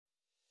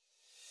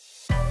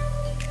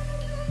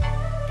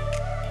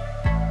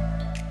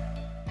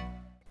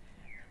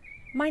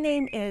My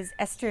name is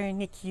Esther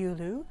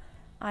Niki.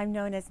 I'm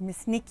known as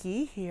Ms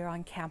Niki here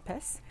on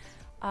campus.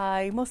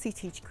 I mostly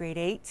teach grade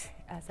 8,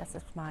 as that's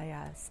my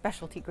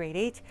specialty, grade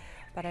 8,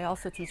 but I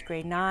also teach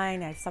grade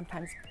 9.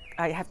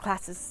 I have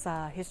classes,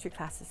 history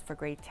classes for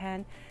grade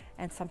 10,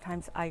 and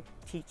sometimes I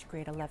teach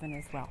grade 11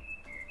 as well.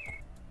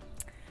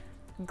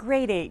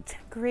 Grade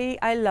 8,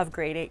 I love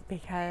grade 8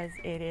 because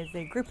it is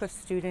a group of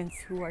students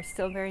who are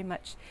still very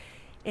much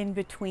in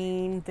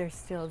between. They're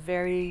still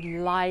very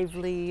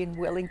lively and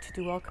willing to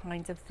do all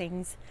kinds of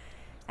things.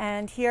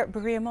 And here at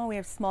Brillantmont we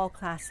have small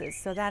classes,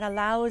 so that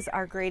allows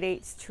our grade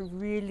 8s to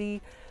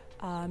really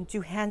do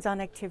hands-on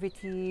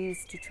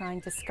activities, to try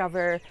and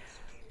discover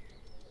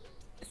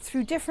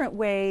through different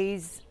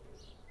ways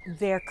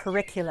their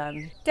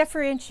curriculum.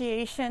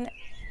 Differentiation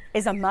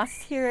is a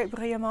must here at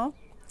Brillantmont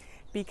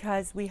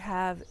because we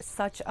have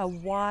such a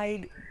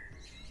wide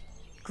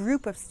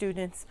group of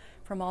students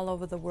from all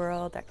over the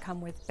world that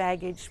come with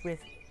baggage, with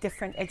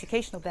different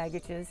educational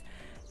baggages,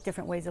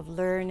 different ways of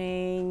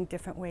learning,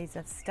 different ways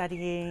of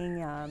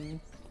studying,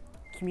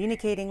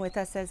 communicating with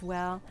us as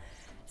well.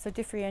 So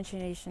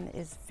differentiation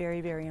is very,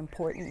 very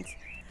important.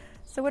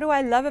 So what do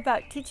I love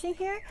about teaching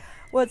here?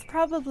 Well, it's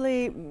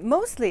probably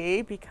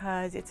mostly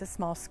because it's a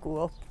small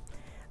school.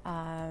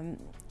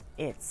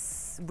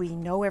 We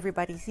know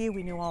everybody here,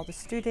 we know all the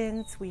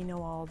students, we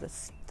know all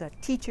the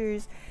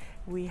teachers.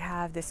 We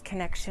have this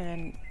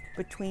connection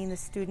between the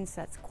students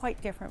that's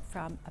quite different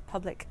from a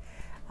public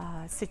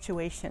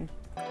situation.